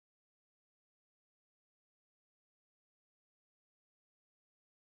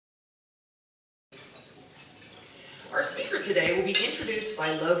Our speaker today will be introduced by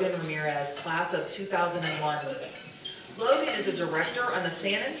Logan Ramirez, class of 2001. Logan is a director on the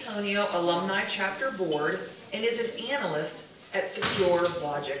San Antonio Alumni Chapter Board and is an analyst at Secure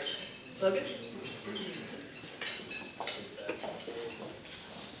Logics. Logan?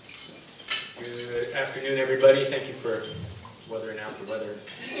 Good afternoon, everybody. Thank you for weathering out the weather.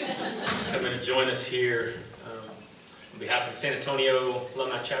 Coming to join us here on behalf of the San Antonio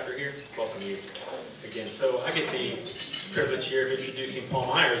Alumni Chapter here. Welcome you again. So I get the privilege here of introducing Paul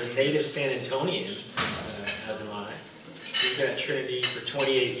Myers, a native San Antonian, as am I. He's been at Trinity for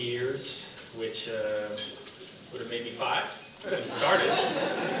 28 years, which would have made me 5 when he started.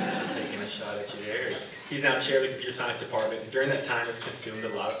 Taking a shot at you there. He's now chair of the computer science department, and during that time has consumed a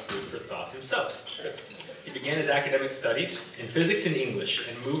lot of food for thought himself. He began his academic studies in physics and English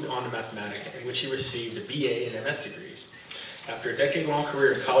and moved on to mathematics, in which he received a BA and MS degrees. After a decade-long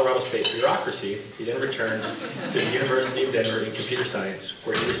career in Colorado State bureaucracy, he then returned to the University of Denver in computer science,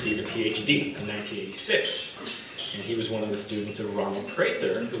 where he received a Ph.D. in 1986. And he was one of the students of Ronald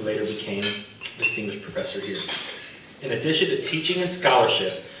Prather, who later became distinguished professor here. In addition to teaching and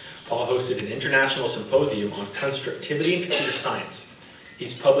scholarship, Paul hosted an international symposium on constructivity in computer science.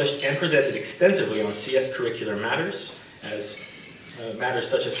 He's published and presented extensively on CS curricular matters, matters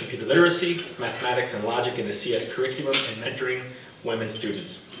such as computer literacy, mathematics and logic in the CS curriculum, and mentoring women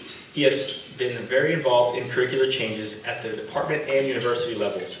students. He has been very involved in curricular changes at the department and university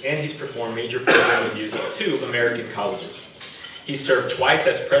levels, and he's performed major program reviews at 2 American colleges. He's served twice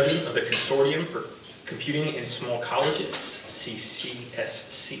as president of the Consortium for Computing in Small Colleges,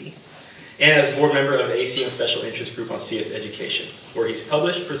 CCSC, and as board member of the ACM Special Interest Group on CS Education, where he's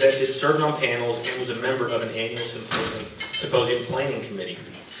published, presented, served on panels, and was a member of an annual symposium planning committee.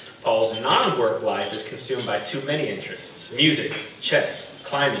 Paul's non-work life is consumed by too many interests: music, chess,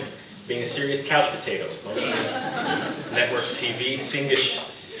 climbing, being a serious couch potato, network TV,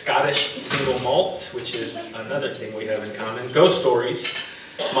 Scottish single malts, which is another thing we have in common, ghost stories,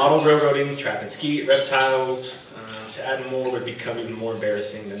 model railroading, trap and ski, reptiles. To add more would become even more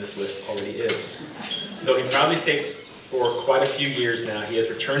embarrassing than this list already is. Though he proudly states for quite a few years now he has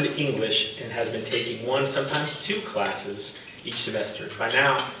returned to English and has been taking 1, sometimes 2 classes each semester. By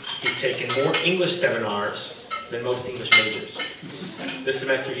now, he's taken more English seminars than most English majors. This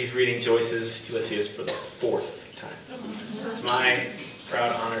semester, he's reading Joyce's Ulysses for the 4th time. It's my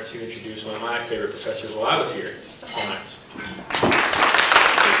proud honor to introduce one of my favorite professors while I was here, Paul Myers.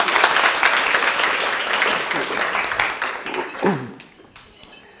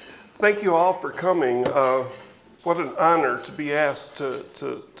 Thank you all for coming. What an honor to be asked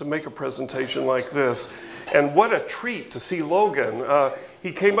to make a presentation like this. And what a treat to see Logan.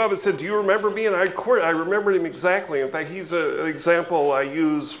 He came up and said, "Do you remember me?" And I remembered him exactly. In fact, he's an example I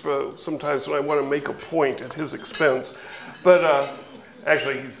use for sometimes when I want to make a point at his expense. But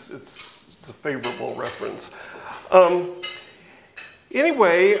actually, it's a favorable reference.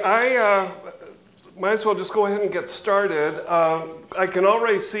 Anyway, I might as well just go ahead and get started. I can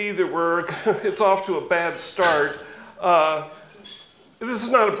already see that it's off to a bad start. This is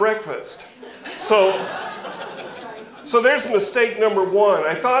not a breakfast. So there's mistake number 1.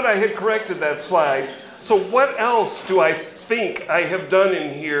 I thought I had corrected that slide. So what else do I think I have done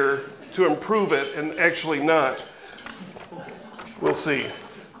in here to improve it and actually not? We'll see.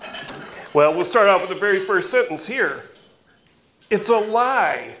 Well, we'll start off with the very first sentence here. It's a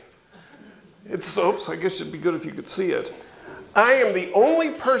lie. Oops, I guess it'd be good if you could see it. I am the only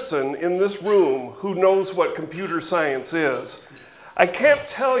person in this room who knows what computer science is. I can't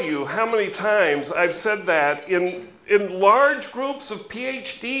tell you how many times I've said that in large groups of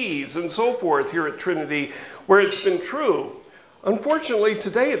PhDs and so forth here at Trinity where it's been true. Unfortunately,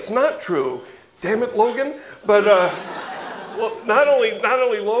 today it's not true. Damn it, Logan. But well, not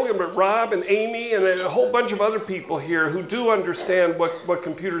only Logan, but Rob and Amy and a whole bunch of other people here who do understand what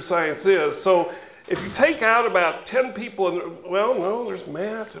computer science is. So if you take out about 10 people, well, no, there's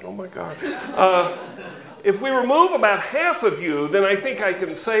Matt, and oh my God. If we remove about half of you, then I think I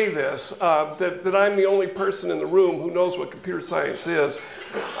can say this, that I'm the only person in the room who knows what computer science is.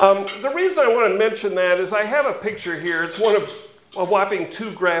 The reason I want to mention that is I have a picture here. It's one of a whopping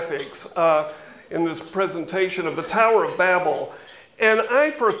 2 graphics in this presentation of the Tower of Babel. And I,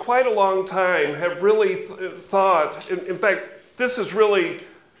 for quite a long time, have really thought, in fact, this is really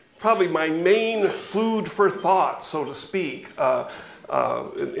probably my main food for thought, so to speak,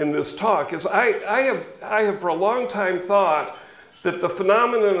 in this talk, is I have for a long time thought that the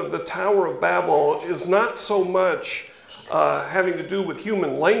phenomenon of the Tower of Babel is not so much having to do with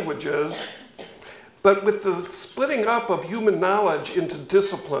human languages, but with the splitting up of human knowledge into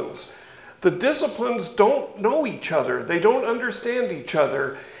disciplines. The disciplines don't know each other. They don't understand each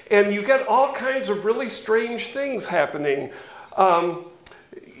other. And you get all kinds of really strange things happening.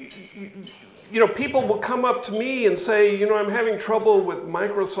 People will come up to me and say, I'm having trouble with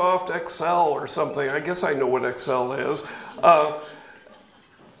Microsoft Excel or something. I guess I know what Excel is. I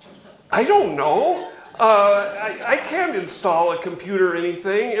don't know. I can't install a computer or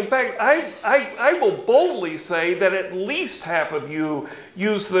anything. In fact, I will boldly say that at least half of you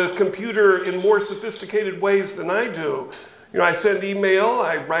use the computer in more sophisticated ways than I do. I send email,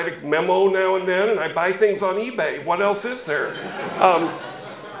 I write a memo now and then, and I buy things on eBay. What else is there?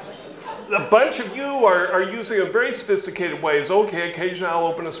 A bunch of you are using it in very sophisticated ways. Okay, occasionally I'll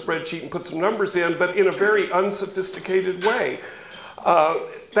open a spreadsheet and put some numbers in, but in a very unsophisticated way.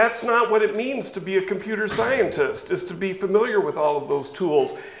 That's not what it means to be a computer scientist, is to be familiar with all of those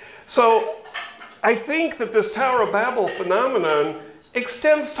tools. So I think that this Tower of Babel phenomenon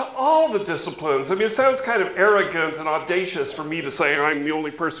extends to all the disciplines. I mean, it sounds kind of arrogant and audacious for me to say I'm the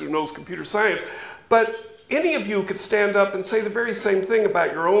only person who knows computer science, but any of you could stand up and say the very same thing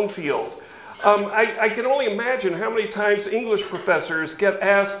about your own field. I can only imagine how many times English professors get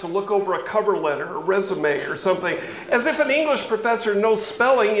asked to look over a cover letter or resume or something, as if an English professor knows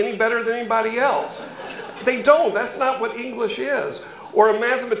spelling any better than anybody else. They don't. That's not what English is. Or a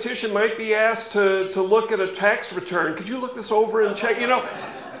mathematician might be asked to look at a tax return. Could you look this over and check?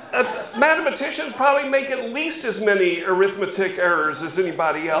 Mathematicians probably make at least as many arithmetic errors as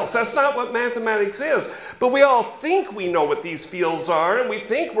anybody else. That's not what mathematics is. But we all think we know what these fields are, and we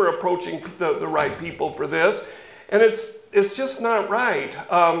think we're approaching the right people for this, and it's just not right.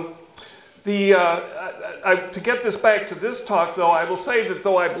 To get this back to this talk, though, I will say that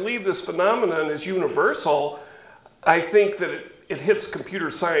though I believe this phenomenon is universal, I think that it hits computer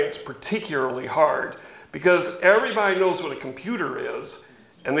science particularly hard, because everybody knows what a computer is,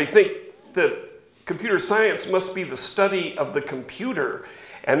 and they think that computer science must be the study of the computer.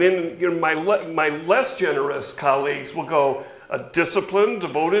 And then my less generous colleagues will go, a discipline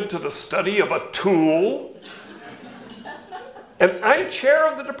devoted to the study of a tool? And I'm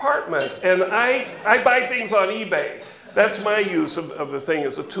chair of the department, and I buy things on eBay. That's my use of the thing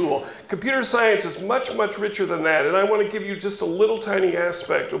as a tool. Computer science is much, much richer than that, and I want to give you just a little tiny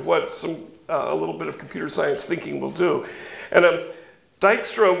aspect of what a little bit of computer science thinking will do. And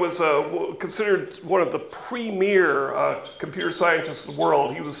Dijkstra was considered one of the premier computer scientists of the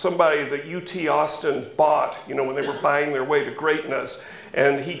world. He was somebody that UT Austin bought, when they were buying their way to greatness.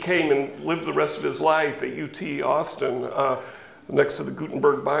 And he came and lived the rest of his life at UT Austin next to the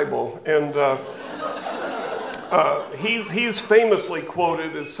Gutenberg Bible. And he's famously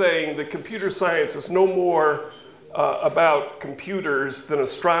quoted as saying that computer science is no more about computers than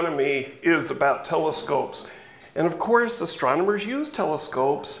astronomy is about telescopes. And of course, astronomers use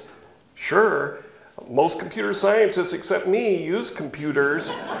telescopes. Sure, most computer scientists except me use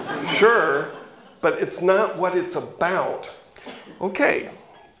computers. Sure, but it's not what it's about. Okay,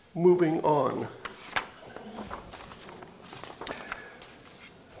 moving on.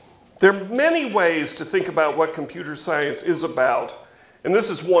 There are many ways to think about what computer science is about, and this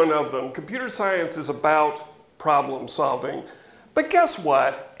is one of them. Computer science is about problem solving. But guess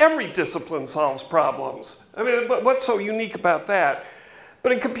what? Every discipline solves problems. I mean, what's so unique about that?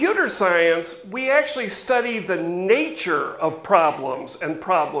 But in computer science, we actually study the nature of problems and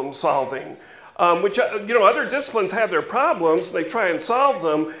problem solving, which, other disciplines have their problems, they try and solve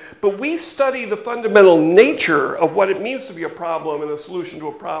them, but we study the fundamental nature of what it means to be a problem and a solution to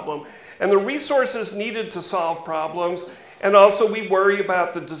a problem, and the resources needed to solve problems, and also we worry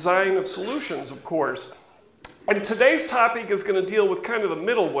about the design of solutions, of course. And today's topic is going to deal with kind of the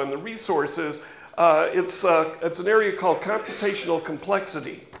middle one, the resources. It's an area called computational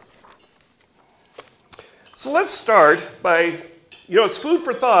complexity. So let's start by, it's food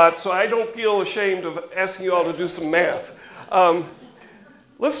for thought, so I don't feel ashamed of asking you all to do some math.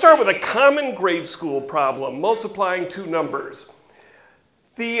 Let's start with a common grade school problem, multiplying two numbers.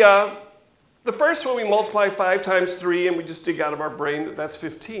 The first one, we multiply 5 times 3, and we just dig out of our brain that that's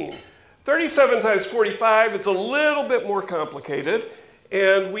 15. 37 times 45 is a little bit more complicated,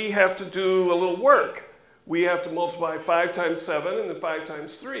 and we have to do a little work. We have to multiply 5 times 7, and then 5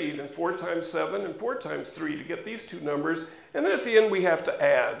 times 3, then 4 times 7, and 4 times 3 to get these two numbers, and then at the end we have to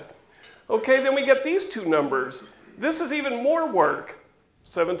add. Okay, then we get these two numbers. This is even more work.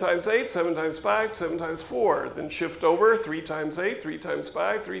 7 times 8, 7 times 5, 7 times 4. Then shift over, 3 times 8, 3 times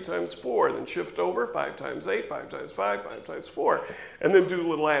 5, 3 times 4. Then shift over, 5 times 8, 5 times 5, 5 times 4. And then do a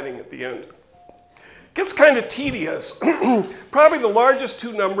little adding at the end. Gets kind of tedious. Probably the largest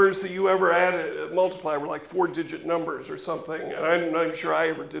two numbers that you ever multiply were like 4-digit numbers or something. And I'm not even sure I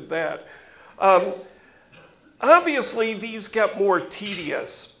ever did that. Obviously, these get more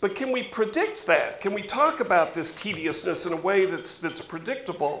tedious, but can we predict that? Can we talk about this tediousness in a way that's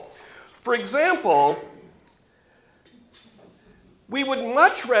predictable? For example, we would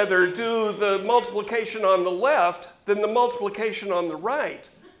much rather do the multiplication on the left than the multiplication on the right.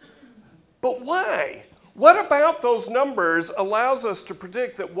 But why? What about those numbers allows us to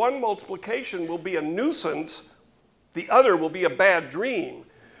predict that one multiplication will be a nuisance, the other will be a bad dream?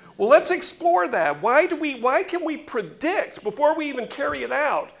 Well, let's explore that. Why can we predict, before we even carry it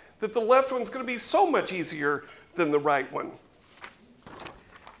out, that the left one's going to be so much easier than the right one?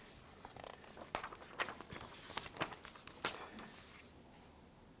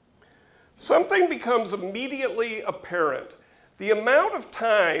 Something becomes immediately apparent. The amount of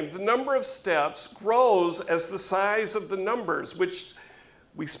time, the number of steps, grows as the size of the numbers, which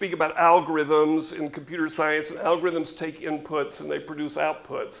we speak about algorithms in computer science, and algorithms take inputs and they produce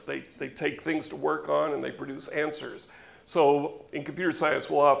outputs. They take things to work on and they produce answers. So in computer science,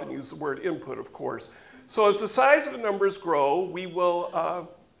 we'll often use the word input, of course. So as the size of the numbers grow, we will,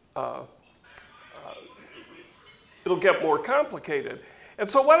 it'll get more complicated. And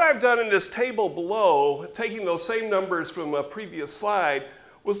so what I've done in this table below, taking those same numbers from a previous slide,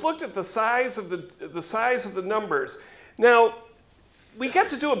 was looked at the size of the numbers. Now, we get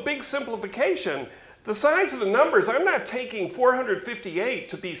to do a big simplification. The size of the numbers, I'm not taking 458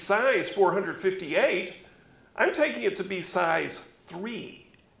 to be size 458. I'm taking it to be size 3.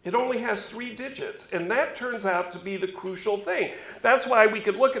 It only has 3 digits, and that turns out to be the crucial thing. That's why we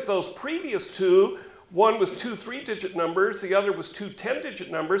could look at those previous two. One was 2 3-digit numbers, the other was 2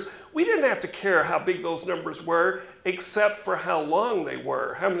 10-digit numbers. We didn't have to care how big those numbers were, except for how long they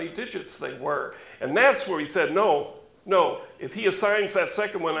were, how many digits they were. And that's where he said, no, if he assigns that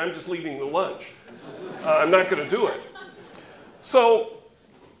second one, I'm just leaving the lunch. I'm not going to do it. So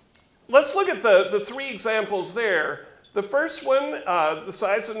let's look at the 3 examples there. The first one, the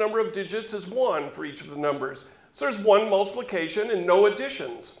size of the number of digits is 1 for each of the numbers. So there's 1 multiplication and no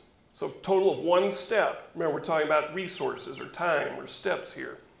additions. So a total of 1 step. Remember, we're talking about resources or time or steps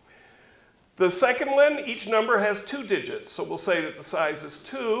here. The second one, each number has 2 digits. So we'll say that the size is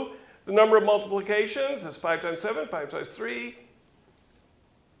 2. The number of multiplications is 5 times 7, 5 times 3.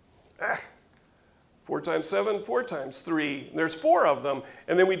 4 times 7, 4 times 3. And there's 4 of them.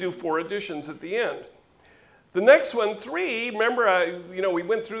 And then we do 4 additions at the end. The next one, 3, remember, we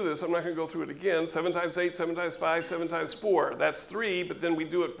went through this. I'm not going to go through it again. 7 times 8, 7 times 5, 7 times 4. That's 3, but then we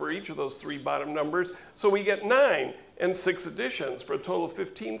do it for each of those 3 bottom numbers. So we get 9 and 6 additions for a total of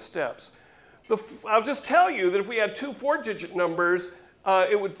 15 steps. I'll just tell you that if we had 2 4-digit numbers,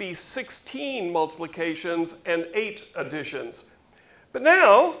 it would be 16 multiplications and 8 additions. But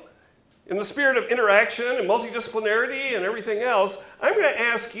now, in the spirit of interaction and multidisciplinarity and everything else, I'm going to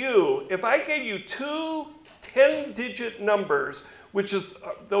ask you, if I gave you 2 10-digit numbers, which is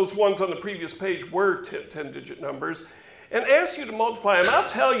those ones on the previous page were 10-digit numbers, and ask you to multiply them, I'll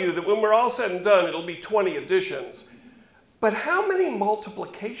tell you that when we're all said and done, it'll be 20 additions. But how many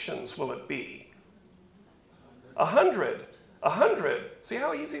multiplications will it be? 100. 100. See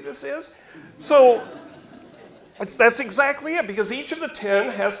how easy this is? So that's exactly it, because each of the 10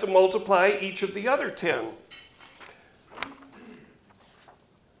 has to multiply each of the other 10.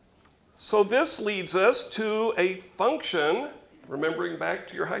 So this leads us to a function, remembering back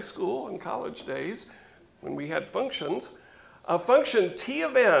to your high school and college days when we had functions, a function t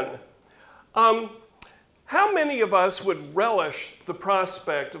of n. How many of us would relish the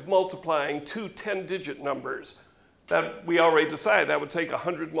prospect of multiplying 2 10-digit numbers? That we already decided that would take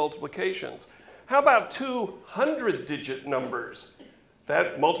 100 multiplications. How about 2 100-digit numbers?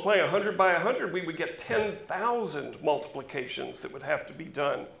 That multiplying 100 by 100, we would get 10,000 multiplications that would have to be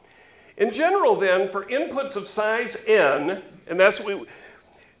done. In general, then, for inputs of size n, and that's what we,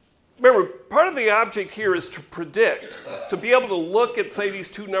 remember, part of the object here is to predict, to be able to look at, say, these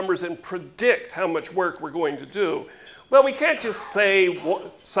 2 numbers and predict how much work we're going to do. Well, we can't just say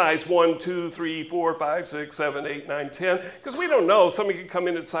size 1, 2, 3, 4, 5, 6, 7, 8, 9, 10, because we don't know. Something could come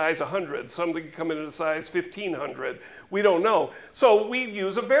in at size 100. Something could come in at size 1,500. We don't know. So we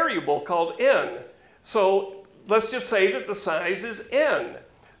use a variable called n. So let's just say that the size is n.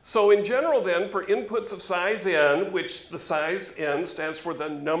 So in general, then, for inputs of size n, which the size n stands for the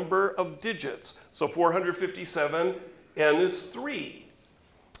number of digits. So 457, n is 3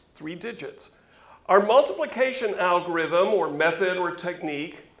 digits. Our multiplication algorithm, or method, or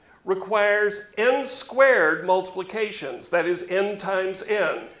technique, requires n squared multiplications. That is n times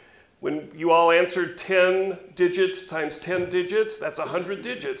n. When you all answered 10 digits times 10 digits, that's 100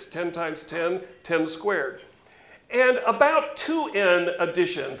 digits. 10 times 10, 10 squared. and about 2n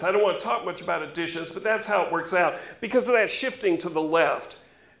additions. I don't want to talk much about additions, but that's how it works out because of that shifting to the left.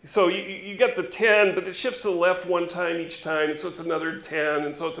 So you get the 10, but it shifts to the left one time each time, and so it's another 10,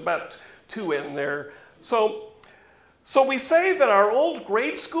 and so it's about 2n there. So we say that our old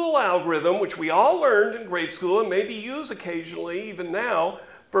grade school algorithm, which we all learned in grade school and maybe use occasionally even now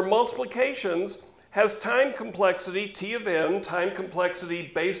for multiplications, has time complexity, T of n, time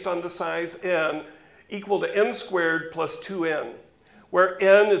complexity based on the size n, equal to n squared plus 2n, where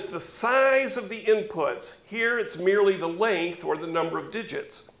n is the size of the inputs. Here it's merely the length or the number of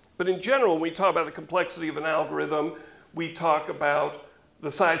digits. But in general, when we talk about the complexity of an algorithm, we talk about the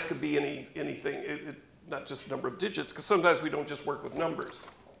size could be anything, not just number of digits, because sometimes we don't just work with numbers.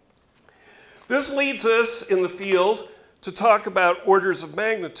 This leads us in the field to talk about orders of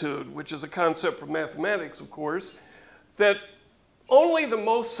magnitude, which is a concept from mathematics, of course, that only the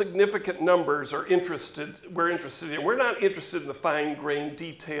most significant numbers we're interested in. We're not interested in the fine-grained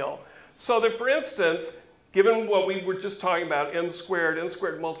detail. So that, for instance, given what we were just talking about, n squared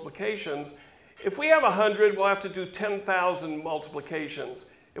multiplications, if we have 100, we'll have to do 10,000 multiplications.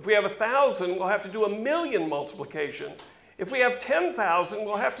 If we have 1,000, we'll have to do 1,000,000 multiplications. If we have 10,000,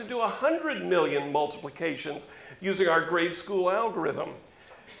 we'll have to do 100 million multiplications using our grade school algorithm.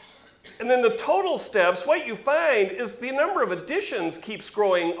 And then the total steps, what you find is the number of additions keeps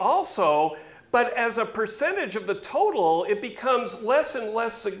growing also, but as a percentage of the total, it becomes less and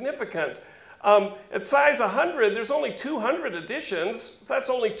less significant. At size 100, there's only 200 additions, so that's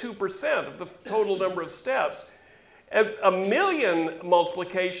only 2% of the total number of steps. At 1,000,000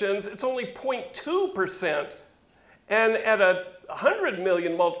 multiplications, it's only 0.2%. And at 100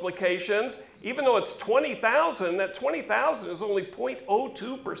 million multiplications, even though it's 20,000, that 20,000 is only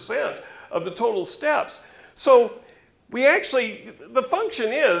 0.02% of the total steps. So we actually, the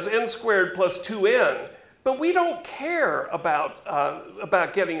function is n squared plus 2n, but we don't care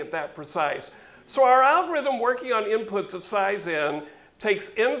about getting it that precise. So our algorithm working on inputs of size n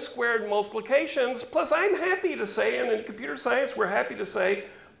takes n squared multiplications, plus I'm happy to say, and in computer science we're happy to say,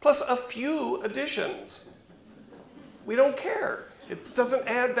 plus a few additions. We don't care. It doesn't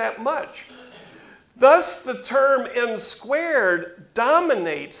add that much. Thus, the term n squared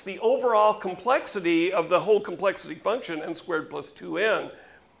dominates the overall complexity of the whole complexity function, n squared plus 2n.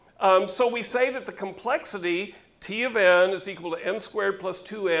 So we say that the complexity, T of n is equal to n squared plus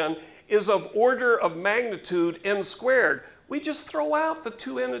 2n, is of order of magnitude n squared. We just throw out the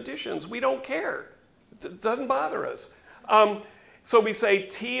 2n additions. We don't care. It doesn't bother us. So we say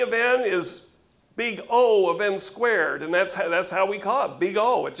T of n is big O of n squared, and that's how we call it, big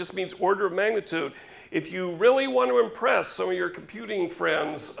O. It just means order of magnitude. If you really want to impress some of your computing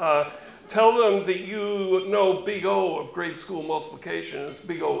friends, tell them that you know big O of grade school multiplication. It's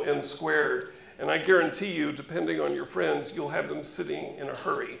big O n squared. And I guarantee you, depending on your friends, you'll have them sitting in a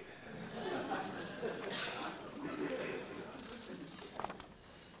hurry.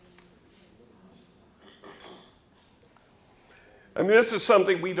 I mean, this is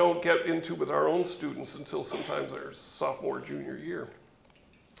something we don't get into with our own students until sometimes their sophomore, junior year.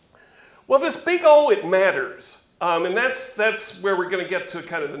 Well, this big O, it matters. And that's where we're going to get to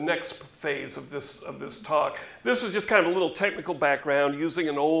kind of the next phase of this talk. This was just kind of a little technical background using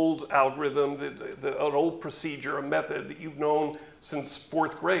an old algorithm, an old procedure, a method that you've known since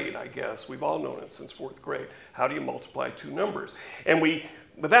 4th grade, I guess. We've all known it since 4th grade. How do you multiply two numbers? And we,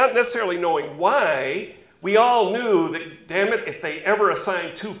 without necessarily knowing why, we all knew that, damn it, if they ever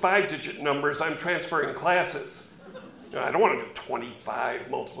assign two 5-digit numbers, I'm transferring classes. You know, I don't want to do 25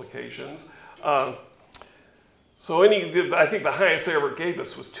 multiplications. So I think the highest they ever gave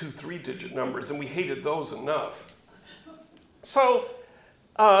us was 2 3-digit numbers, and we hated those enough. So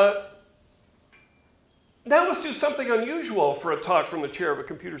now let's do something unusual for a talk from the chair of a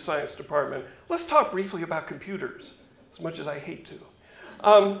computer science department. Let's talk briefly about computers, as much as I hate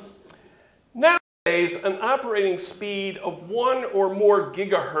to. Nowadays, an operating speed of 1 or more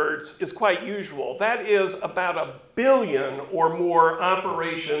gigahertz is quite usual. That is about 1 billion or more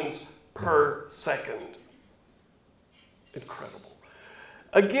operations per second. Incredible.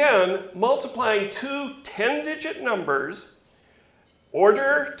 Again, multiplying two 10-digit numbers,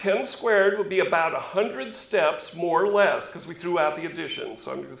 order 10 squared would be about 100 steps, more or less, because we threw out the addition,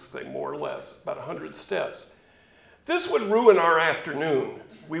 so I'm just going to say more or less, about 100 steps. This would ruin our afternoon.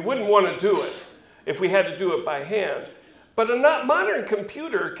 We wouldn't want to do it if we had to do it by hand. But a modern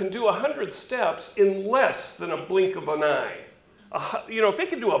computer can do 100 steps in less than a blink of an eye. You know, if it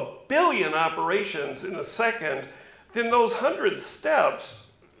can do 1 billion operations in a second, then those 100 steps,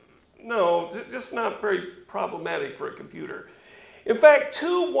 no, just not very problematic for a computer. In fact,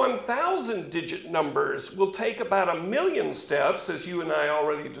 two 1,000-digit numbers will take about 1,000,000 steps, as you and I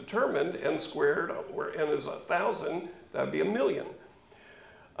already determined. N squared, where n is 1,000, that would be 1,000,000.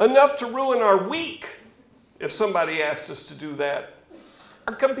 Enough to ruin our week if somebody asked us to do that.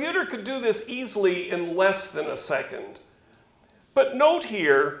 A computer could do this easily in less than a second. But note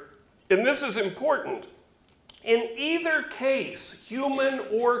here, and this is important, in either case, human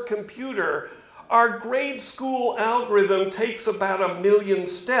or computer, our grade school algorithm takes about 1,000,000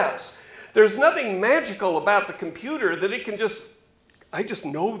 steps. There's nothing magical about the computer that it can I just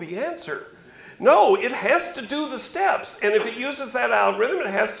know the answer. No, it has to do the steps. And if it uses that algorithm, it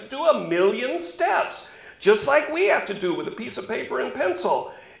has to do 1,000,000 steps. Just like we have to do with a piece of paper and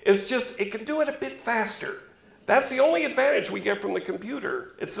pencil. It's just, it can do it a bit faster. That's the only advantage we get from the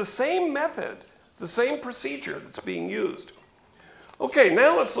computer. It's the same method, the same procedure that's being used. Okay,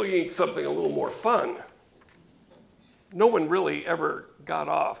 now let's look at something a little more fun. No one really ever got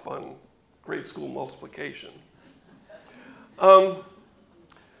off on grade school multiplication. Another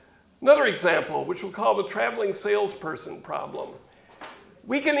example, which we'll call the traveling salesperson problem.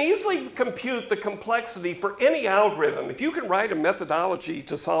 We can easily compute the complexity for any algorithm. If you can write a methodology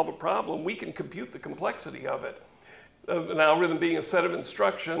to solve a problem, we can compute the complexity of it. An algorithm being a set of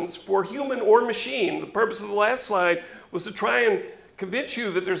instructions for human or machine. The purpose of the last slide was to try and convince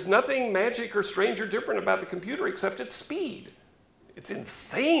you that there's nothing magic or strange or different about the computer except its speed. It's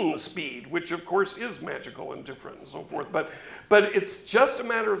insane speed, which of course is magical and different and so forth, but it's just a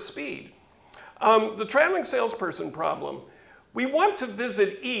matter of speed. The traveling salesperson problem. We want to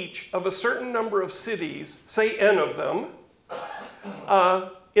visit each of a certain number of cities, say n of them,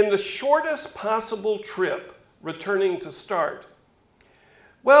 in the shortest possible trip, returning to start.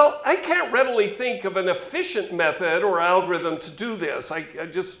 Well, I can't readily think of an efficient method or algorithm to do this. I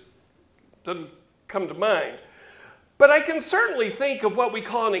just doesn't come to mind. But I can certainly think of what we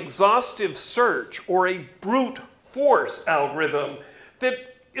call an exhaustive search or a brute force algorithm that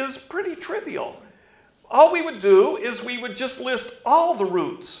is pretty trivial. All we would do is we would just list all the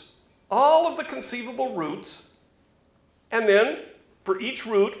routes, all of the conceivable routes, and then for each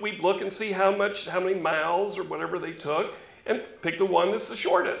route we'd look and see how many miles or whatever they took, and pick the one that's the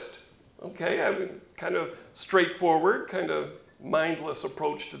shortest. Okay, I mean, kind of straightforward, kind of mindless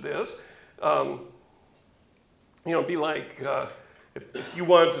approach to this. You know, it'd be like if you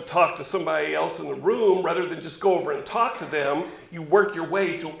wanted to talk to somebody else in the room, rather than just go over and talk to them, you work your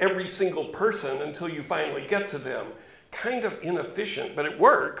way through every single person until you finally get to them. Kind of inefficient, but it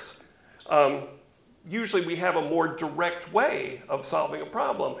works. Usually we have a more direct way of solving a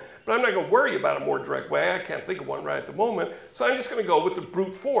problem, but I'm not going to worry about a more direct way. I can't think of one right at the moment, so I'm just going to go with the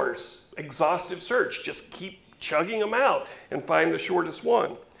brute force, exhaustive search. Just keep chugging them out and find the shortest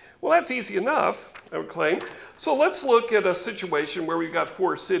one. Well, that's easy enough, I would claim. So let's look at a situation where we've got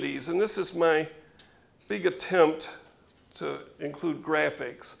 4 cities, and this is my big attempt to include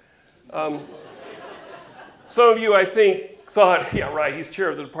graphics. Some of you, I think, thought, yeah, right, he's chair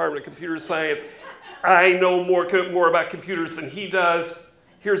of the Department of Computer Science. I know more about computers than he does.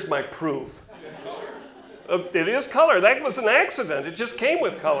 Here's my proof. It is color. That was an accident. It just came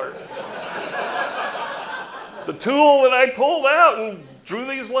with color. The tool that I pulled out and drew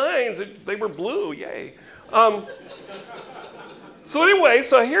these lines, they were blue, yay. So anyway,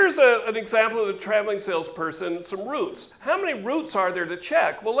 so here's an example of the traveling salesperson, some routes. How many routes are there to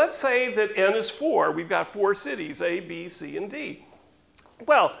check? Well, let's say that n is 4. We've got 4 cities, A, B, C, and D.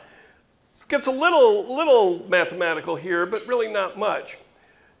 Well, this gets a little mathematical here, but really not much.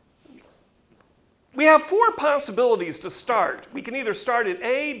 We have 4 possibilities to start. We can either start at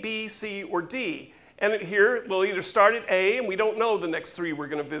A, B, C, or D. And here, we'll either start at A, and we don't know the next 3 we're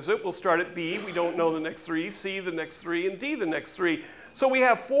going to visit. We'll start at B, we don't know the next 3, C the next 3, and D the next 3. So we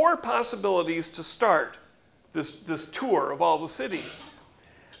have 4 possibilities to start this tour of all the cities.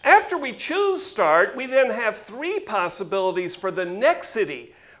 After we choose start, we then have 3 possibilities for the next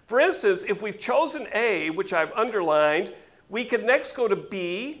city. For instance, if we've chosen A, which I've underlined, we could next go to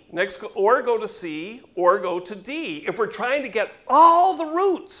B, or go to C, or go to D, if we're trying to get all the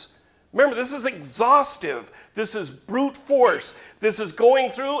routes. Remember, this is exhaustive. This is brute force. This is going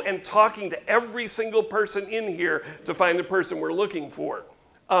through and talking to every single person in here to find the person we're looking for.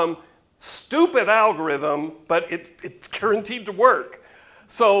 Stupid algorithm, but it's guaranteed to work.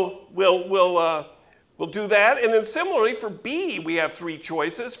 So we'll do that. And then similarly, for B, we have 3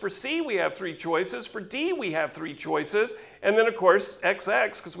 choices. For C, we have 3 choices. For D, we have 3 choices. And then, of course,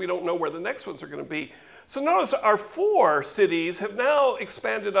 XX, because we don't know where the next ones are going to be. So notice our 4 cities have now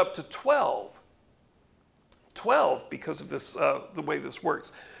expanded up to 12. 12 because of this, the way this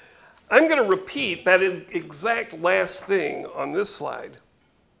works. I'm going to repeat that exact last thing on this slide.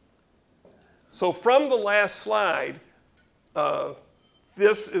 So from the last slide,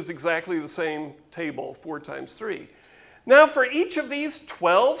 this is exactly the same table, 4 times 3. Now for each of these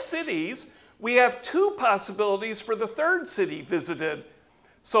 12 cities, we have 2 possibilities for the 3rd city visited.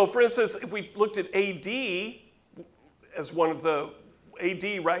 So for instance, if we looked at AD as one of the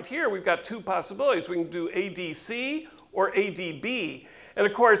AD right here, we've got 2 possibilities. We can do ADC or ADB. And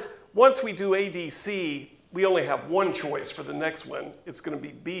of course, once we do ADC, we only have one choice for the next one. It's going to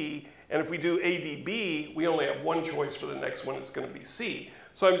be B. And if we do ADB, we only have one choice for the next one. It's going to be C.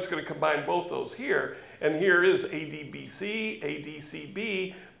 So I'm just going to combine both those here. And here is ADBC,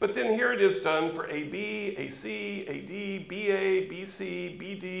 ADCB. But then here it is done for AB, AC, AD, BA, BC,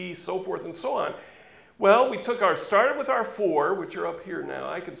 BD, so forth and so on. Well, we started with our 4, which are up here now.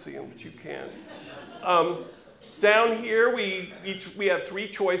 I can see them, but you can't. Down here, we have 3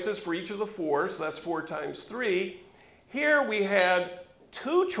 choices for each of the 4, so that's 4 times 3. Here we had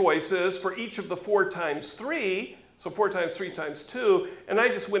 2 choices for each of the 4 times 3, so 4 times 3 times 2, and I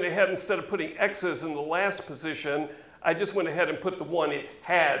just went ahead, instead of putting x's in the last position, I just went ahead and put the one it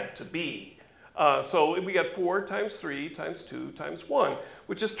had to be. So we got 4 times 3 times 2 times 1,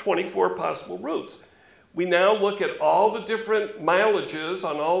 which is 24 possible routes. We now look at all the different mileages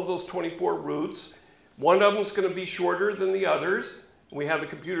on all of those 24 routes. One of them is going to be shorter than the others. We have the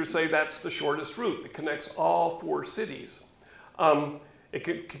computer say that's the shortest route that connects all 4 cities.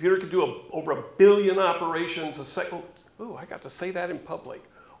 Computer can do over 1 billion operations a second. Oh, I got to say that in public.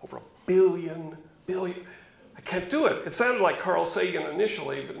 Over 1 billion. I can't do it. It sounded like Carl Sagan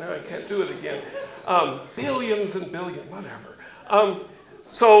initially, but now I can't do it again. Billions and billion, whatever.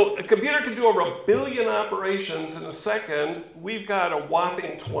 So a computer can do over 1 billion operations in a second. We've got a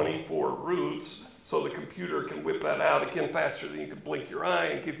whopping 24 routes, so the computer can whip that out again faster than you can blink your eye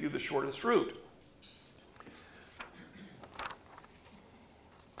and give you the shortest route.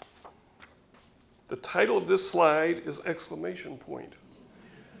 The title of this slide is exclamation point.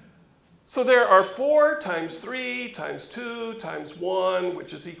 So there are 4 times 3 times 2 times 1,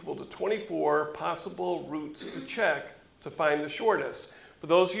 which is equal to 24 possible routes to check to find the shortest. For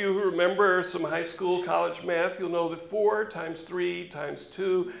those of you who remember some high school, college math, you'll know that 4 times 3 times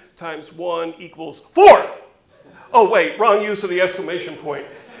 2 times 1 equals 4. Oh wait, wrong use of the exclamation point.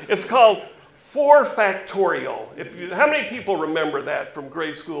 It's called 4 factorial. How many people remember that from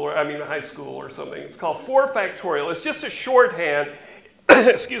grade school, or high school or something? It's called 4 factorial. It's just a shorthand.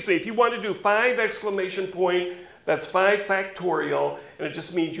 Excuse me, if you want to do 5 exclamation point, that's 5 factorial, and it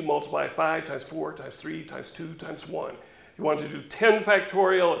just means you multiply 5 times 4 times 3 times 2 times 1. You want to do 10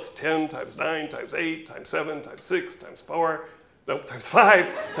 factorial, it's 10 times 9 times 8 times 7 times 6 times 4, times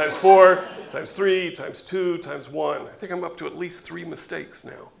 5 times 4 times 3 times 2 times 1. I think I'm up to at least 3 mistakes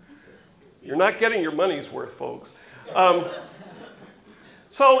now. You're not getting your money's worth, folks.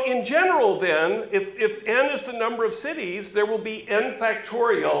 So in general then, if n is the number of cities, there will be n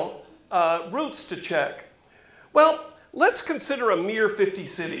factorial routes to check. Well, let's consider a mere 50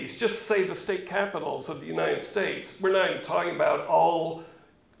 cities, just say the state capitals of the United States. We're not even talking about all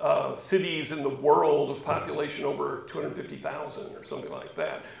cities in the world of population over 250,000 or something like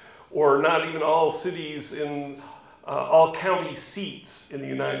that, or not even all cities in all county seats in the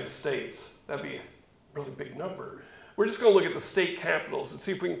United States. That'd be a really big number. We're just going to look at the state capitals and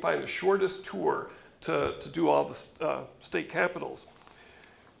see if we can find the shortest tour to do all the state capitals.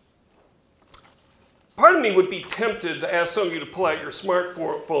 Part of me would be tempted to ask some of you to pull out your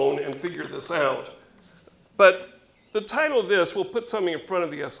smartphone and figure this out. But the title of this, we'll put something in front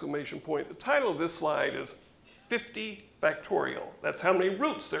of the exclamation point. The title of this slide is 50 factorial. That's how many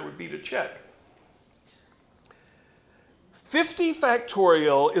routes there would be to check. 50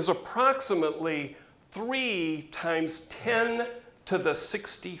 factorial is approximately 3 times 10 to the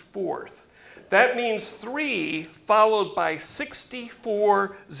 64th. That means 3 followed by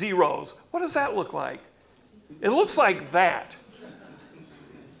 64 zeros. What does that look like? It looks like that.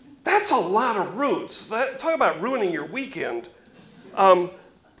 That's a lot of routes. Talk about ruining your weekend.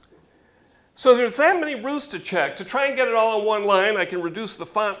 So there's that many routes to check. To try and get it all in one line, I can reduce the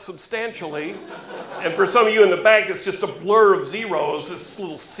font substantially. And for some of you in the back, it's just a blur of zeros, this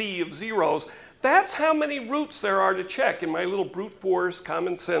little sea of zeros. That's how many routes there are to check in my little brute force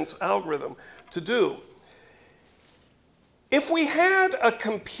common sense algorithm to do. If we had a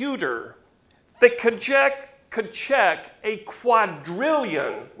computer that could check a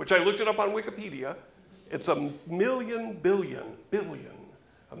quadrillion, which I looked it up on Wikipedia, it's a million billion.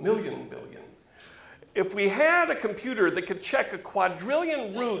 If we had a computer that could check a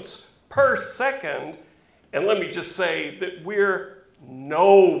quadrillion routes per second, and let me just say that we're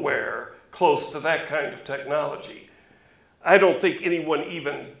nowhere close to that kind of technology. I don't think anyone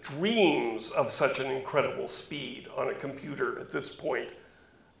even dreams of such an incredible speed on a computer at this point.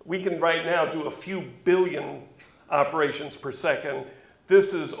 We can right now do a few billion operations per second.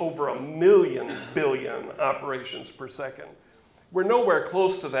 This is over 1,000,000 billion operations per second. We're nowhere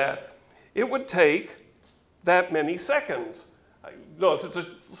close to that. It would take that many seconds. Notice it's a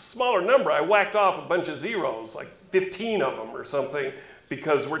smaller number. I whacked off a bunch of zeros, like 15 of them or something,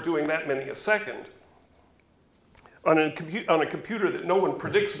 because we're doing that many a second on a computer that no one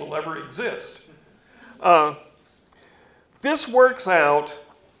predicts will ever exist. This works out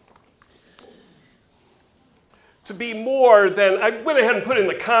to be more than, I went ahead and put in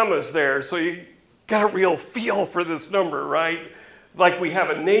the commas there, so you got a real feel for this number, right? Like we have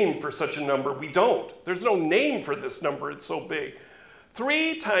a name for such a number. We don't. There's no name for this number. It's so big.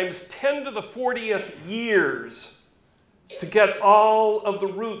 3 times 10 to the 40th years to get all of the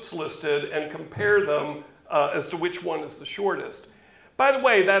roots listed and compare them as to which one is the shortest. By the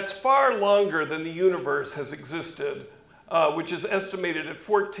way, that's far longer than the universe has existed, which is estimated at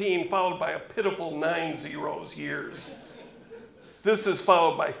 14, followed by a pitiful 9 zeros years. This is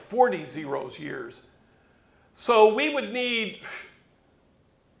followed by 40 zeros years. So we would need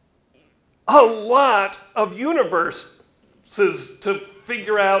a lot of universes to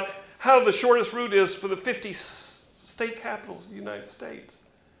figure out how the shortest route is for the 50 state capitals of the United States.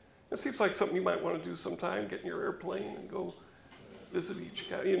 It seems like something you might want to do sometime, get in your airplane and go visit each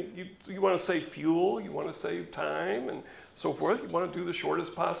guy. You want to save fuel, you want to save time, and so forth. You want to do the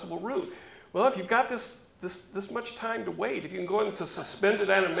shortest possible route. Well, if you've got this much time to wait, if you can go into suspended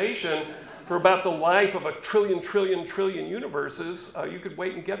animation for about the life of a trillion universes, you could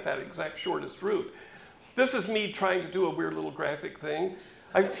wait and get that exact shortest route. This is me trying to do a weird little graphic thing.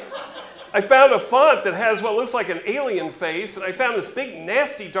 I found a font that has what looks like an alien face, and I found this big,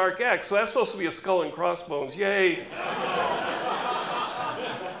 nasty, dark X, so that's supposed to be a skull and crossbones. Yay.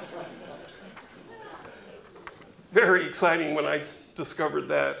 Very exciting when I discovered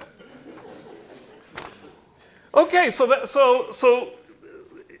that. Okay, so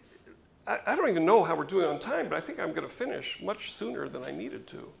I don't even know how we're doing on time, but I think I'm going to finish much sooner than I needed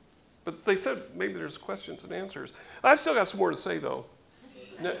to. But they said maybe there's questions and answers. I still got some more to say, though.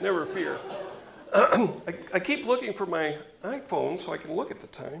 Never fear. I keep looking for my iPhone so I can look at the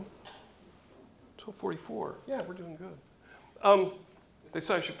time. 12:44. Yeah, we're doing good. They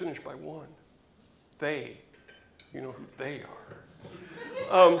said I should finish by 1. They. You know who they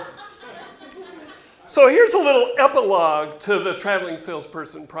are. So here's a little epilogue to the traveling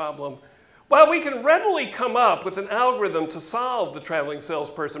salesperson problem. While we can readily come up with an algorithm to solve the traveling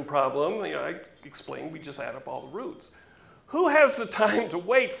salesperson problem, I explained we just add up all the routes. Who has the time to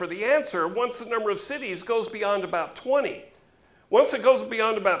wait for the answer once the number of cities goes beyond about 20? Once it goes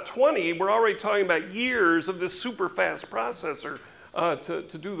beyond about 20, we're already talking about years of this super fast processor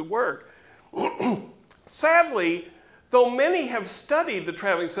to do the work. Sadly, though many have studied the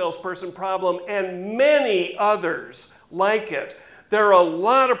traveling salesperson problem and many others like it, there are a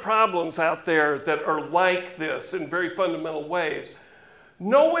lot of problems out there that are like this in very fundamental ways.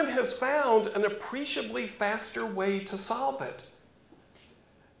 No one has found an appreciably faster way to solve it.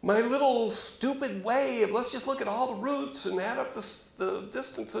 My little stupid way of let's just look at all the routes and add up the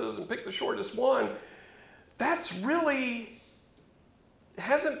distances and pick the shortest one, that's really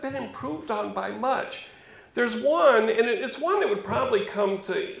hasn't been improved on by much. There's one, and it's one that would probably come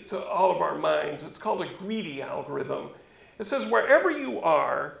to all of our minds. It's called a greedy algorithm. It says wherever you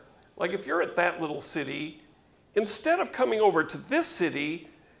are, like if you're at that little city, instead of coming over to this city,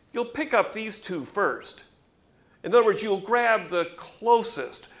 you'll pick up these 2 first. In other words, you'll grab the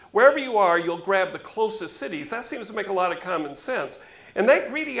closest. Wherever you are, you'll grab the closest cities. That seems to make a lot of common sense. And that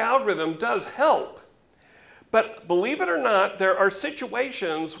greedy algorithm does help. But believe it or not, there are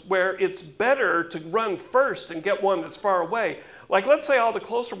situations where it's better to run first and get one that's far away. Like let's say all the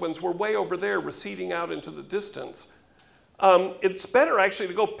closer ones were way over there receding out into the distance. It's better actually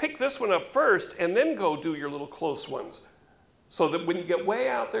to go pick this one up first and then go do your little close ones. So that when you get way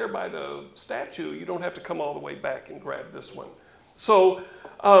out there by the statue, you don't have to come all the way back and grab this one. So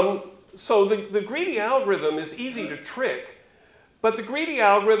the greedy algorithm is easy to trick. But the greedy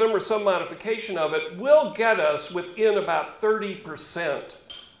algorithm, or some modification of it, will get us within about 30%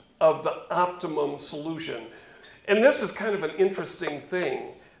 of the optimum solution. And this is kind of an interesting thing,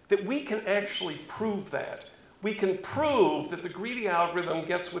 that we can actually prove that. We can prove that the greedy algorithm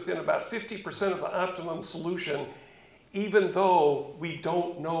gets within about 50% of the optimum solution, even though we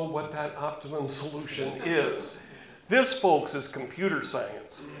don't know what that optimum solution is. This, folks, is computer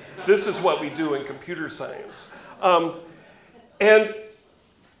science. This is what we do in computer science. And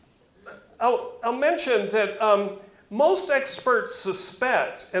I'll mention that most experts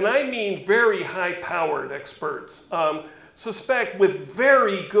suspect, and I mean very high-powered experts, suspect with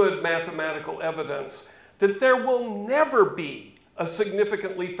very good mathematical evidence that there will never be a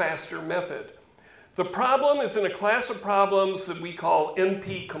significantly faster method. The problem is in a class of problems that we call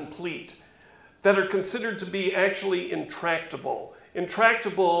NP-complete, that are considered to be actually intractable.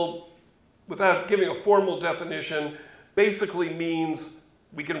 Intractable, without giving a formal definition, basically means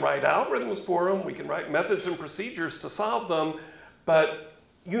we can write algorithms for them, we can write methods and procedures to solve them, but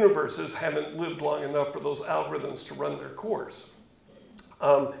universes haven't lived long enough for those algorithms to run their course.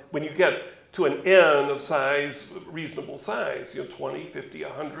 When you get to an n of size, reasonable size, 20, 50,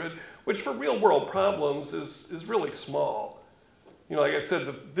 100, which for real world problems is really small. Like I said,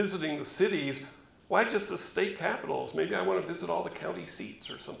 visiting the cities, why just the state capitals? Maybe I want to visit all the county seats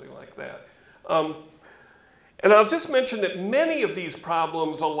or something like that. And I'll just mention that many of these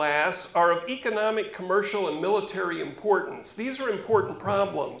problems, alas, are of economic, commercial, and military importance. These are important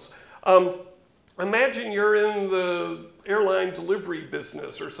problems. Imagine you're in the airline delivery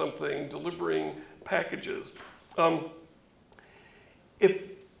business or something, delivering packages.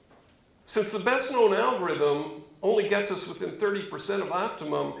 Since the best known algorithm only gets us within 30% of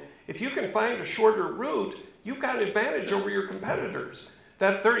optimum, if you can find a shorter route, you've got an advantage over your competitors.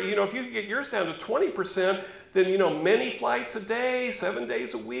 That 30, if you can get yours down to 20%, then, many flights a day, 7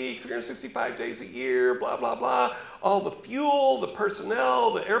 days a week, 365 days a year, blah, blah, blah. All the fuel, the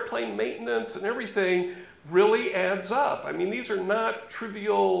personnel, the airplane maintenance and everything really adds up. I mean, these are not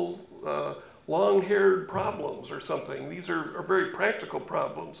trivial, long-haired problems or something. These are very practical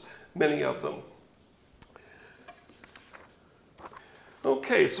problems, many of them.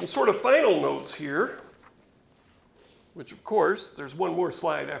 Okay, some sort of final notes here, which of course, there's one more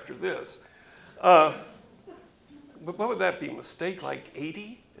slide after this. But what would that be? Mistake like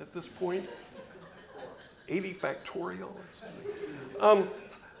 80 at this point? 80 factorial or something?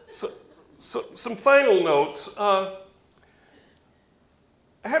 So some final notes. I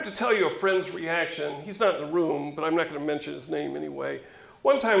have to tell you a friend's reaction. He's not in the room, but I'm not going to mention his name anyway.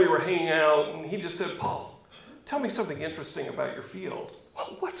 One time we were hanging out, and he just said, "Paul, tell me something interesting about your field."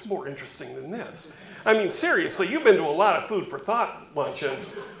 Well, what's more interesting than this? I mean, seriously, you've been to a lot of food for thought luncheons.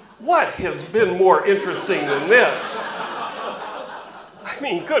 What has been more interesting than this? I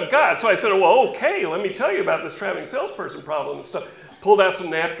mean, good God. So I said, well, okay, let me tell you about this traveling salesperson problem and stuff. Pulled out some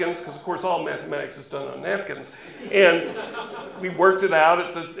napkins, because of course all mathematics is done on napkins. And we worked it out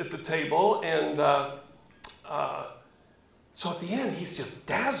at the table. And so at the end, he's just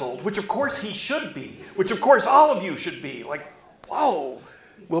dazzled, which of course he should be, which of course all of you should be. Like, whoa,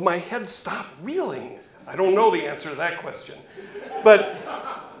 will my head stop reeling? I don't know the answer to that question. But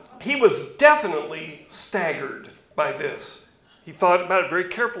he was definitely staggered by this. He thought about it very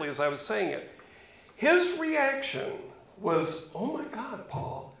carefully as I was saying it. His reaction was, oh my God,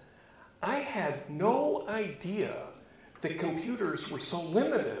 Paul, I had no idea that computers were so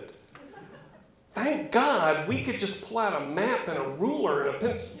limited. Thank God we could just pull out a map and a ruler and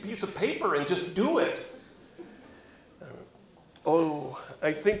a piece of paper and just do it. Oh,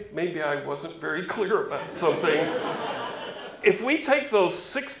 I think maybe I wasn't very clear about something. If we take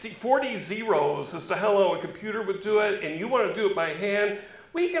those 40 zeros as to how long a computer would do it, and you want to do it by hand,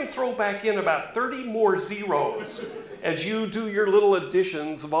 we can throw back in about 30 more zeros as you do your little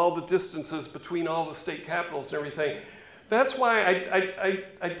additions of all the distances between all the state capitals and everything. That's why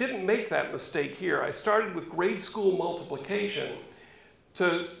I didn't make that mistake here. I started with grade school multiplication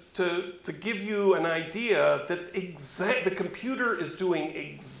to give you an idea that the computer is doing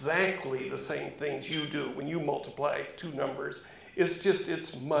exactly the same things you do when you multiply two numbers.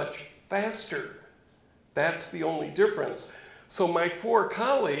 It's much faster. That's the only difference. So my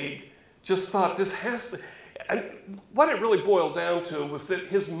colleague just thought this has to, and what it really boiled down to was that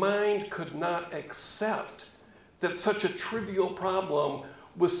his mind could not accept that such a trivial problem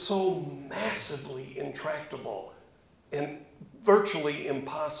was so massively intractable and virtually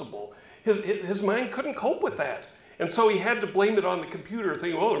impossible. His mind couldn't cope with that. And so he had to blame it on the computer,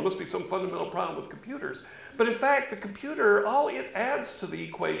 thinking, oh, there must be some fundamental problem with computers. But in fact, the computer, all it adds to the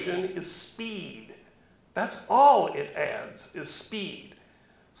equation is speed. That's all it adds, is speed.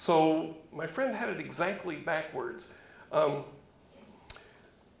 So my friend had it exactly backwards. I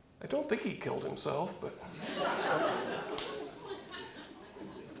don't think he killed himself, but...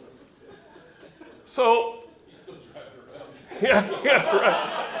 So... Yeah,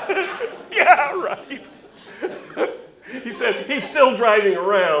 right. Yeah, right. He said he's still driving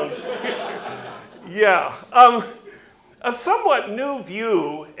around. Yeah. a somewhat new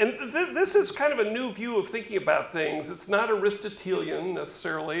view, and this is kind of a new view of thinking about things. It's not Aristotelian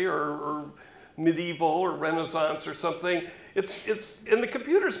necessarily, or medieval, or Renaissance, or something. And the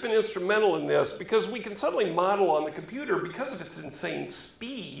computer's been instrumental in this because we can suddenly model on the computer, because of its insane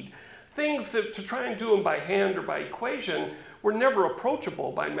speed, things that to try and do them by hand or by equation were never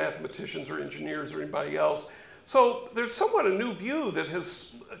approachable by mathematicians or engineers or anybody else. So there's somewhat a new view that has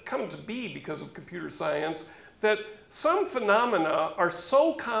come to be because of computer science, that some phenomena are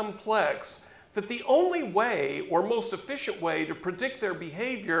so complex that the only way or most efficient way to predict their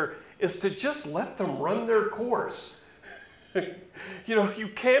behavior is to just let them run their course. You know, you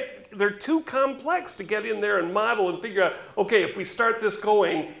can't, they're too complex to get in there and model and figure out, okay, if we start this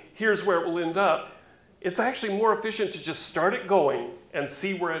going, here's where it will end up. It's actually more efficient to just start it going and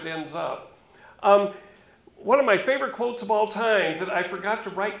see where it ends up. One of my favorite quotes of all time that I forgot to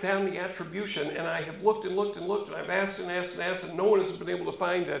write down the attribution, and I have looked and looked and looked, and I've asked and asked and asked, and no one has been able to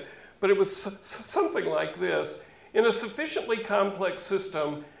find it, but it was something like this. In a sufficiently complex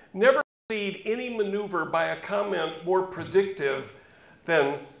system, never proceed any maneuver by a comment more predictive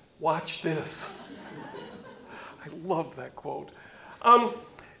than watch this. I love that quote. And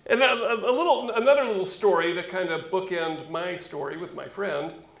another little story to kind of bookend my story with my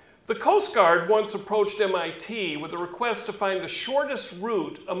friend. The Coast Guard once approached MIT with a request to find the shortest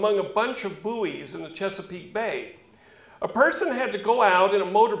route among a bunch of buoys in the Chesapeake Bay. A person had to go out in a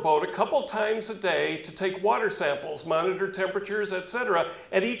motorboat a couple times a day to take water samples, monitor temperatures, etc.,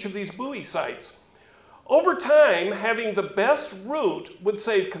 at each of these buoy sites. Over time, having the best route would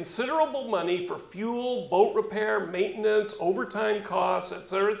save considerable money for fuel, boat repair, maintenance, overtime costs,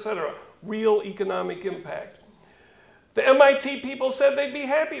 etc., real economic impact. The MIT people said they'd be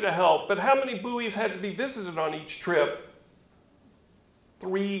happy to help, but how many buoys had to be visited on each trip?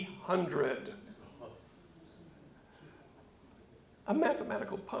 300. A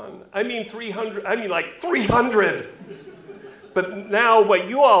mathematical pun. I mean 300, I mean like 300. But now what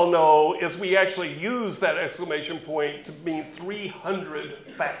you all know is we actually use that exclamation point to mean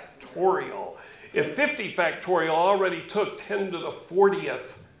 300 factorial. If 50 factorial already took 10 to the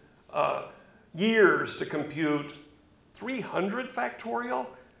 40th years to compute, 300 factorial?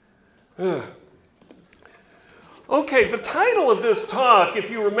 Ugh. Okay, the title of this talk, if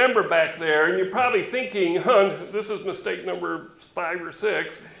you remember back there, and you're probably thinking, this is mistake number 5 or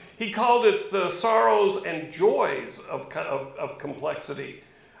 6, he called it the sorrows and joys of complexity.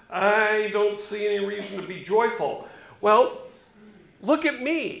 I don't see any reason to be joyful. Well, look at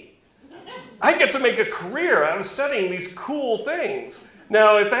me. I get to make a career out of studying these cool things.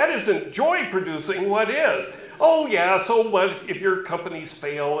 Now, if that isn't joy-producing, what is? Oh yeah, so what if your companies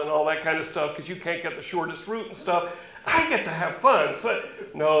fail and all that kind of stuff because you can't get the shortest route and stuff? I get to have fun. So,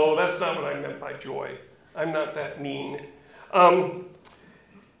 no, that's not what I meant by joy. I'm not that mean.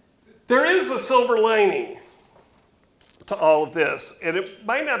 There is a silver lining to all of this, and it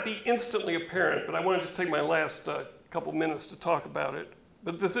might not be instantly apparent, but I want to just take my last couple minutes to talk about it.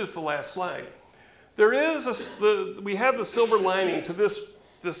 But this is the last slide. There is we have the silver lining to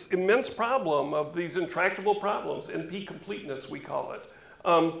this immense problem of these intractable problems, NP completeness we call it.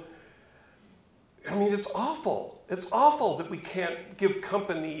 I mean, it's awful. It's awful that we can't give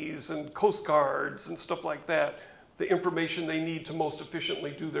companies and Coast Guards and stuff like that the information they need to most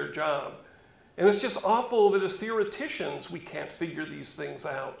efficiently do their job. And it's just awful that as theoreticians we can't figure these things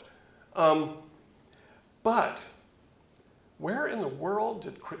out. But where in the world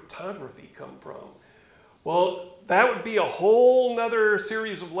did cryptography come from? Well, that would be a whole nother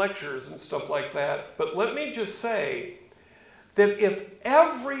series of lectures and stuff like that. But let me just say that if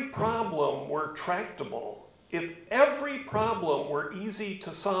every problem were tractable, if every problem were easy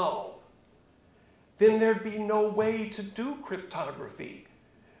to solve, then there'd be no way to do cryptography.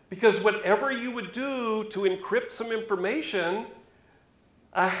 Because whatever you would do to encrypt some information,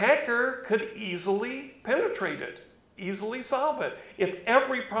 a hacker could easily penetrate it, easily solve it, if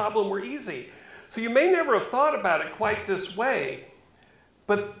every problem were easy. So you may never have thought about it quite this way,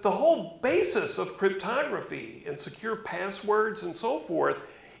 but the whole basis of cryptography and secure passwords and so forth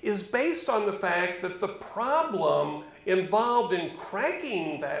is based on the fact that the problem involved in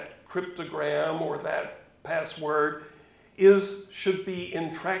cracking that cryptogram or that password should be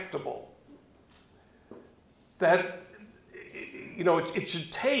intractable. That, you know, it should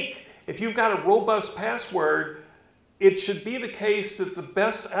take, if you've got a robust password, it should be the case that the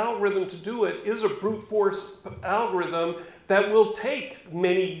best algorithm to do it is a brute force algorithm that will take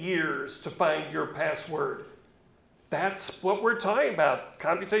many years to find your password. That's what we're talking about,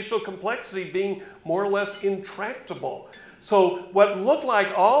 computational complexity being more or less intractable. So what looked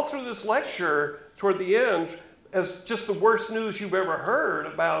like all through this lecture toward the end, as just the worst news you've ever heard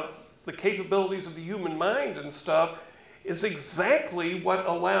about the capabilities of the human mind and stuff is exactly what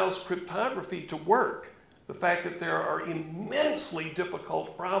allows cryptography to work. The fact that there are immensely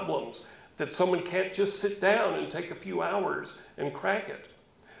difficult problems that someone can't just sit down and take a few hours and crack it.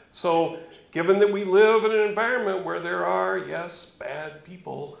 So given that we live in an environment where there are, yes, bad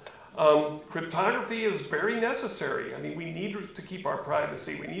people, cryptography is very necessary. I mean, we need to keep our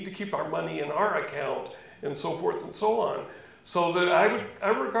privacy. We need to keep our money in our account and so forth and so on. So that I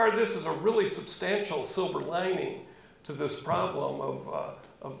regard this as a really substantial silver lining to this problem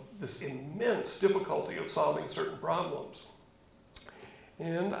of this immense difficulty of solving certain problems.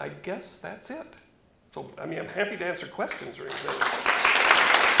 And I guess that's it. So, I mean, I'm happy to answer questions or anything.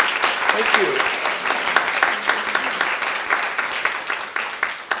 Thank you.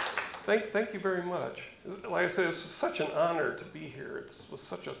 Thank you very much. Like I said, it's such an honor to be here. It was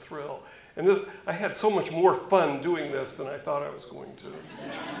such a thrill. And I had so much more fun doing this than I thought I was going to.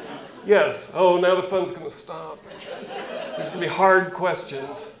 Yes. Oh, now the fun's going to stop. There's going to be hard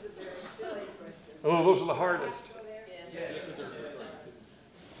questions. Oh, those are the hardest.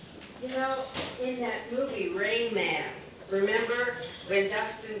 You know, in that movie, Rain Man, remember when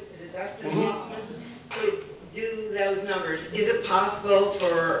Dustin Hoffman could do those numbers? Is it possible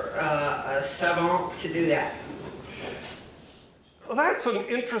for a savant to do that? Well, that's an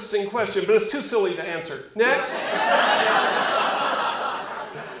interesting question, but it's too silly to answer. Next. I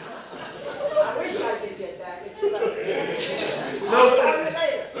wish I could get that.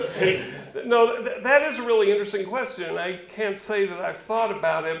 No, that is a really interesting question. I can't say that I've thought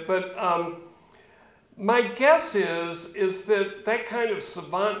about it, but my guess is that kind of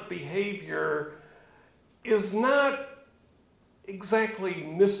savant behavior is not exactly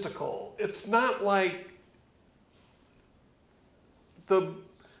mystical. It's not like the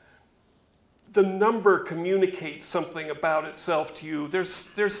number communicates something about itself to you. There's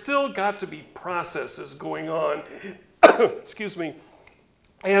still got to be processes going on. Excuse me.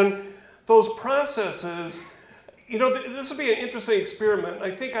 And those processes, you know, this would be an interesting experiment.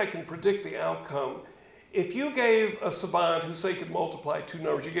 I think I can predict the outcome. If you gave a savant who, say, could multiply two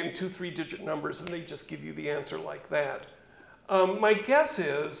numbers, you gave them two 3-digit numbers, and they just give you the answer like that. My guess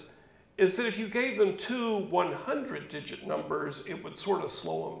is that if you gave them two 100-digit numbers, it would sort of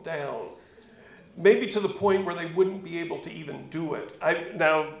slow them down. Maybe to the point where they wouldn't be able to even do it.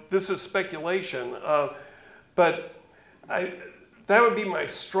 Now, this is speculation, but that would be my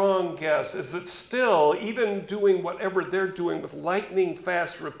strong guess, is that still, even doing whatever they're doing with lightning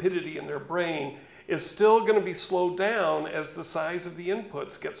fast rapidity in their brain, is still going to be slowed down as the size of the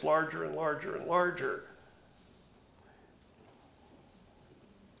inputs gets larger and larger and larger.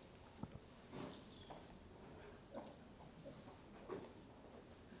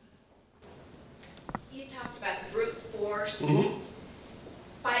 You talked about brute force. Mm-hmm.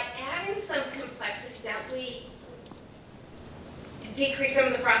 By adding some complexity, that we decrease some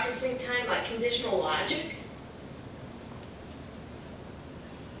of the processing time, like conditional logic.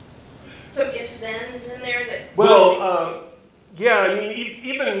 Some if-thens in there that... Well, yeah, I mean,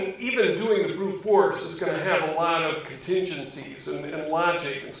 even doing the brute force is going to have a lot of contingencies and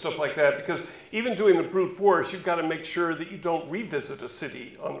logic and stuff like that, because even doing the brute force, you've got to make sure that you don't revisit a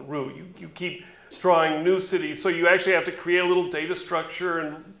city on the route. You keep drawing new cities, so you actually have to create a little data structure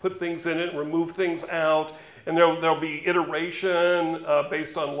and put things in it and remove things out, and there'll be iteration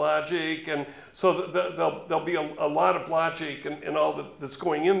based on logic, and so there'll be a lot of logic and all that's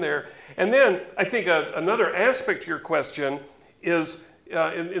going in there. And then I think another aspect to your question is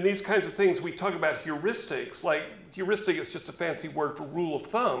in these kinds of things we talk about heuristics. Like, heuristic is just a fancy word for rule of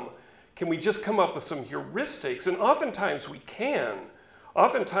thumb. Can we just come up with some heuristics? And oftentimes we can.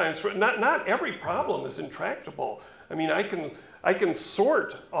 Oftentimes, not every problem is intractable. I mean, I can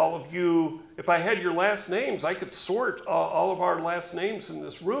sort all of you. If I had your last names, I could sort all of our last names in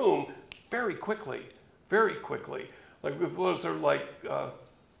this room very quickly, very quickly. Like, what is there, like,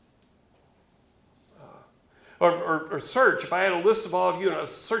 or search. If I had a list of all of you and I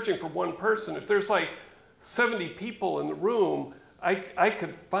was searching for one person, if there's like 70 people in the room, I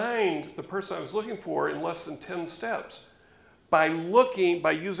could find the person I was looking for in less than 10 steps. By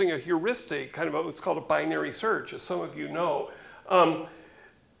using a heuristic, kind of what's called a binary search, as some of you know.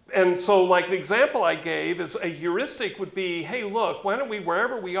 And so, like, the example I gave is a heuristic would be, hey, look, why don't we,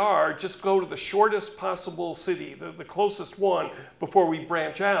 wherever we are, just go to the shortest possible city, the closest one, before we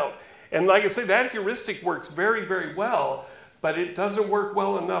branch out. And like I say, that heuristic works very, very well, but it doesn't work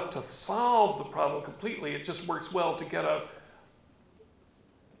well enough to solve the problem completely. It just works well to get a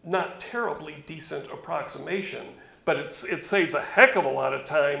not terribly decent approximation. but it saves a heck of a lot of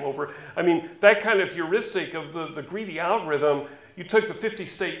time over, I mean, that kind of heuristic of the greedy algorithm, you took the 50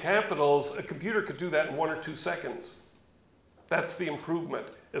 state capitals, a computer could do that in 1 or 2 seconds. That's the improvement,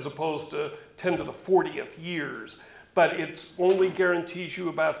 as opposed to 10 to the 40th years. But it only guarantees you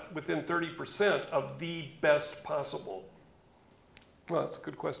about within 30% of the best possible. Well, that's a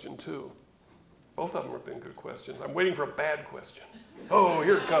good question, too. Both of them have been good questions. I'm waiting for a bad question. Oh,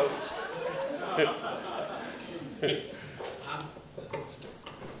 here it comes.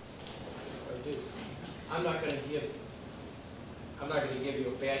 I'm not going to give you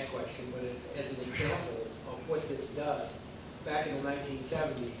a bad question, but as an example of what this does. Back in the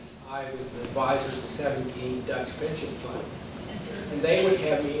 1970s, I was an advisor to 17 Dutch pension funds, and they would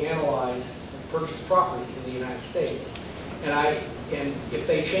have me analyze and purchase properties in the United States. And if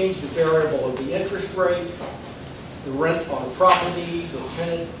they changed the variable of the interest rate, the rent on the property, the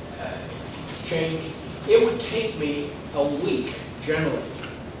tenant change, it would take me a week generally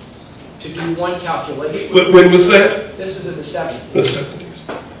to do one calculation. When was that? This was in the 70s. The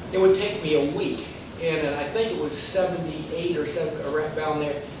 70s. It would take me a week. And I think it was 78 or 7, around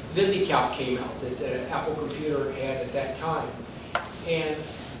there, VisiCalc came out that Apple Computer had at that time. And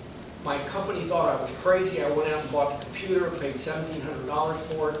my company thought I was crazy. I went out and bought the computer, paid $1,700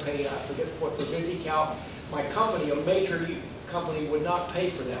 for it, paid, I forget what, for VisiCalc. My company, a major company, would not pay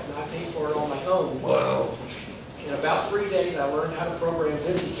for that, and I paid for it on my own. Wow. In about 3 days, I learned how to program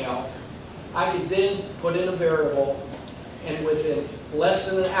VisiCalc. I could then put in a variable, and within less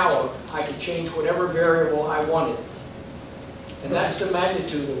than an hour, I could change whatever variable I wanted. And that's the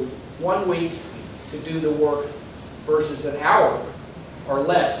magnitude of 1 week to do the work versus an hour or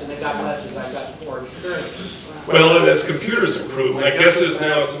less, and it got less as I got more experience. Well, and as computers improve, my guess is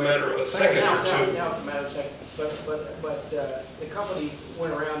now it's a matter of a second or two. Now it's a matter of seconds. But the company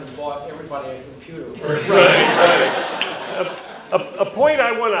went around and bought everybody a computer. Right. A point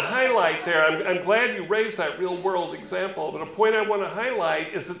I want to highlight there, I'm glad you raised that real world example, but a point I want to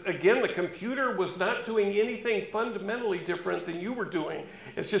highlight is that, again, the computer was not doing anything fundamentally different than you were doing.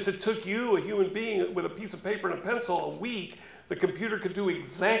 It's just it took you, a human being, with a piece of paper and a pencil, a week. The computer could do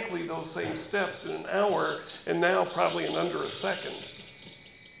exactly those same steps in an hour, and now probably in under a second.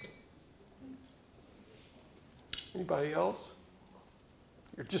 Anybody else?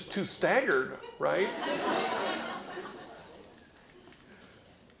 You're just too staggered, right?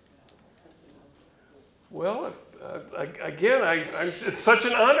 Well, again, it's such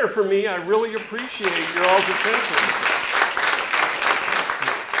an honor for me. I really appreciate your all's attention.